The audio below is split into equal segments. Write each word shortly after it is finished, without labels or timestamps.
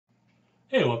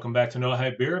Hey, welcome back to No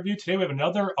Hype Beer Review. Today we have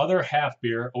another other half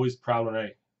beer. Always proud when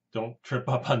I don't trip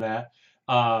up on that.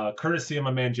 Courtesy of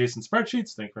my man Jason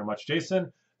Spreadsheets. Thank you very much,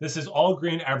 Jason. This is all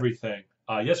green everything.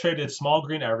 Yesterday I did small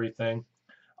green everything.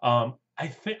 I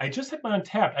think I just had my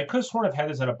Untapped. I could have sworn I've had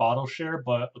this at a bottle share,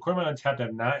 but according to my Untapped,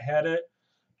 I've not had it.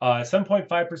 7.5%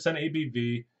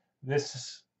 ABV. This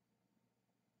is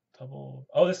double.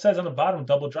 Oh, this says on the bottom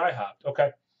double dry hopped.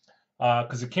 Okay.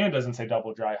 Because the can doesn't say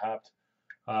double dry hopped.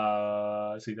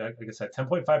 See that, like I said,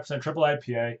 10.5% triple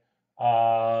IPA.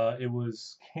 It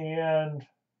was canned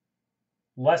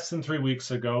less than 3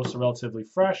 weeks ago, so relatively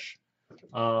fresh.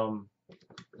 Um,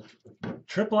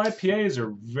 Triple IPAs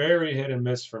are very hit and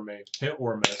miss for me, hit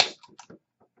or miss,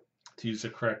 to use the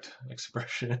correct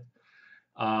expression.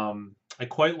 I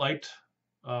quite liked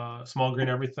Small Green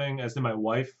Everything, as did my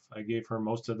wife. I gave her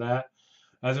most of that,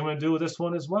 as I'm going to do with this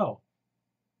one as well.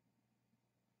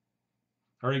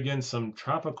 Already getting some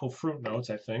tropical fruit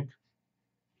notes, I think.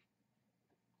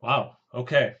 Wow.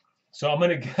 Okay. So I'm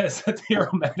gonna guess that the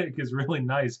aromatic is really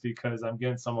nice because I'm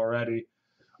getting some already.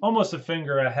 Almost a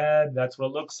finger ahead. That's what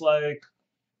it looks like.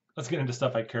 Let's get into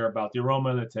stuff I care about. The aroma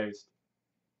and the taste.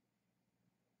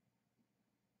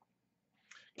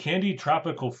 Candied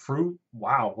tropical fruit.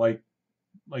 Wow. Like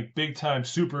big time,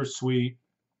 super sweet.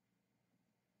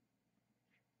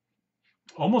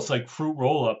 Almost like fruit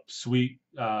roll up, sweet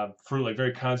fruit, like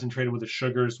very concentrated with the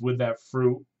sugars with that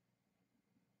fruit.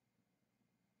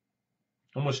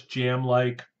 Almost jam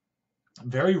like.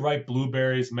 Very ripe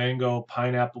blueberries, mango,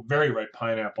 pineapple, very ripe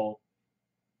pineapple.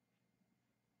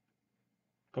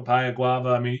 Papaya, guava.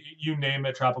 I mean, you name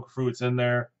it, tropical fruits in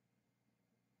there,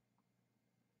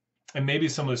 and maybe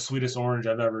some of the sweetest orange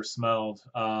I've ever smelled.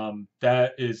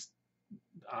 That is,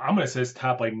 I'm gonna say it's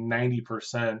top like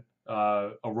 90%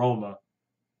 aroma.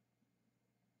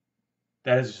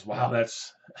 That is just wow.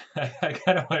 That's I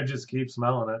kind of want to just keep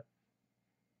smelling it.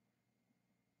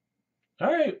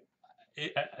 All right,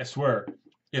 I swear,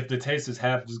 if the taste is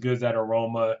half as good as that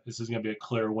aroma, this is gonna be a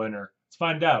clear winner. Let's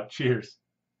find out. Cheers.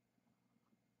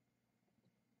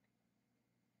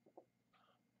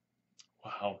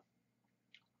 Wow,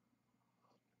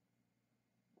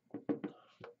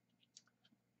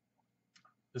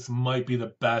 this might be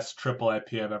the best triple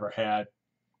IPA I've ever had.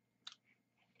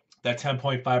 That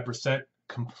 10.5%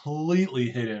 completely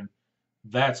hidden.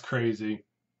 That's crazy.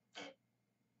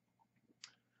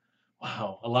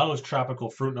 Wow. A lot of those tropical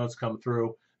fruit notes come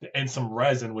through and some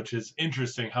resin, which is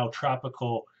interesting how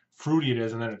tropical fruity it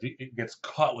is. And then it gets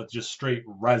cut with just straight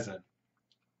resin.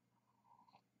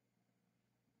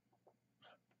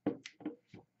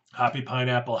 Hoppy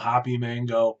pineapple, hoppy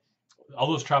mango, all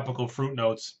those tropical fruit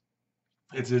notes.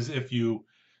 It's as if you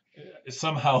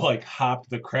somehow like hopped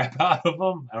the crap out of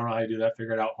them. I don't know how you do that.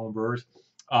 Figure it out, homebrewers.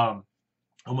 Um,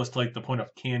 Almost like the point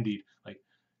of candied, like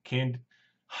canned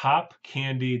hop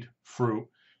candied fruit,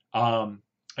 um,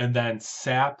 and then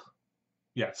sap.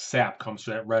 Yeah, sap comes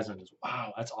from that resin.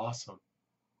 Wow, that's awesome.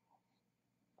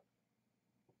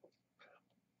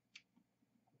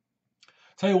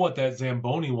 Tell you what, that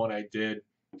Zamboni one I did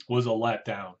was a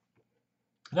letdown.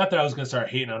 Not that I was gonna start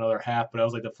hating on other half, but that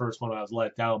was like the first one I was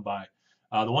let down by.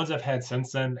 The ones I've had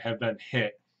since then have been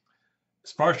hit.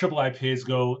 As far as triple IPAs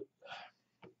go,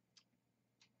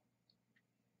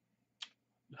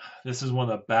 this is one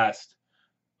of the best.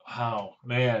 Wow,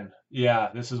 man, yeah,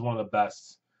 this is one of the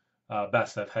best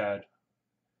I've had.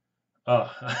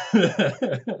 Oh,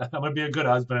 I'm gonna be a good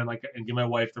husband and and give my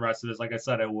wife the rest of this, like I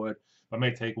said I would. I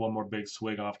may take one more big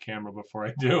swig off camera before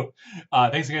I do.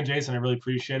 Thanks again, Jason. I really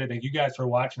appreciate it. Thank you guys for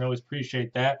watching. I always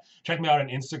appreciate that. Check me out on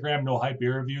Instagram, No Hype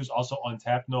Beer Reviews. Also on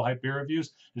Tap, No Hype Beer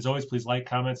Reviews. As always, please like,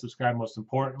 comment, subscribe. Most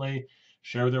importantly,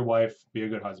 share with your wife. Be a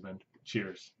good husband.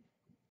 Cheers.